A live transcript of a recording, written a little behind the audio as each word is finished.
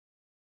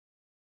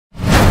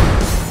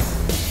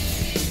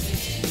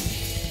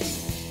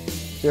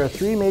There are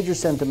three major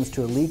symptoms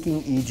to a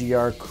leaking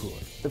EGR cooler.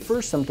 The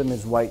first symptom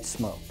is white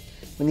smoke.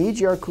 When the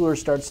EGR cooler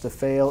starts to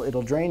fail,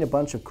 it'll drain a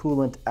bunch of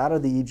coolant out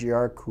of the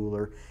EGR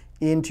cooler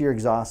into your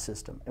exhaust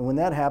system. And when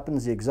that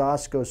happens, the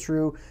exhaust goes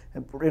through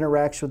and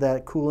interacts with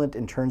that coolant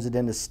and turns it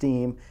into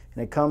steam,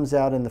 and it comes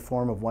out in the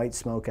form of white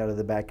smoke out of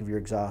the back of your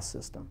exhaust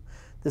system.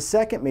 The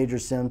second major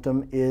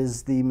symptom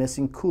is the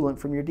missing coolant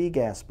from your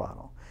degas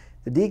bottle.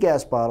 The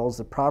degas bottle is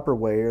the proper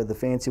way, or the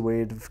fancy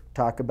way, to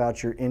talk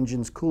about your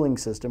engine's cooling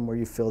system, where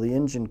you fill the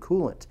engine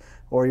coolant,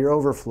 or your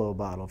overflow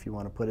bottle if you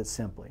want to put it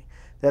simply.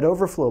 That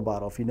overflow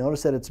bottle, if you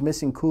notice that it's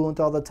missing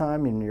coolant all the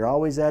time and you're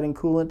always adding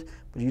coolant,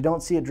 but you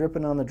don't see it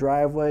dripping on the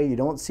driveway, you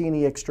don't see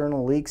any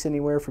external leaks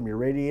anywhere from your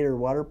radiator or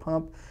water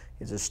pump,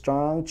 it's a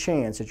strong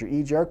chance that your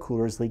EGR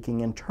cooler is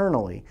leaking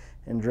internally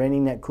and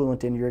draining that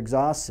coolant into your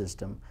exhaust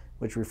system,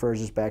 which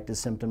refers us back to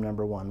symptom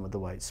number one with the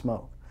white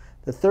smoke.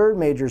 The third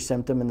major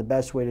symptom, and the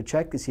best way to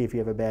check to see if you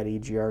have a bad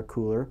EGR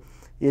cooler,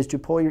 is to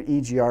pull your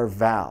EGR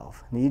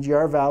valve. The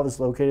EGR valve is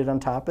located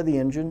on top of the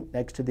engine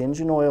next to the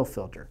engine oil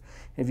filter.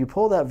 If you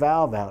pull that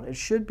valve out, it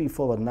should be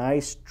full of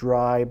nice,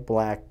 dry,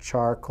 black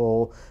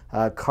charcoal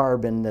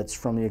carbon that's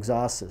from the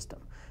exhaust system.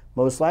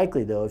 Most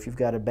likely, though, if you've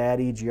got a bad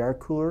EGR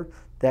cooler,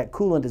 that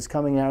coolant is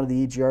coming out of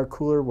the EGR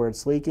cooler where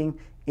it's leaking,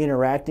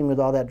 interacting with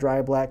all that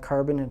dry black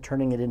carbon and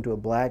turning it into a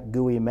black,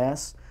 gooey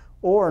mess.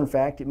 Or, in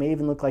fact, it may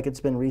even look like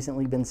it's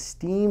recently been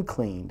steam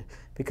cleaned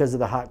because of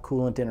the hot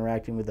coolant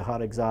interacting with the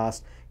hot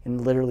exhaust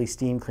and literally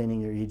steam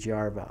cleaning your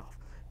EGR valve.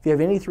 If you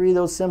have any three of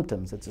those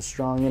symptoms, it's a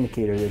strong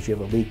indicator that you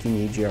have a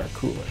leaking EGR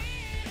cooler.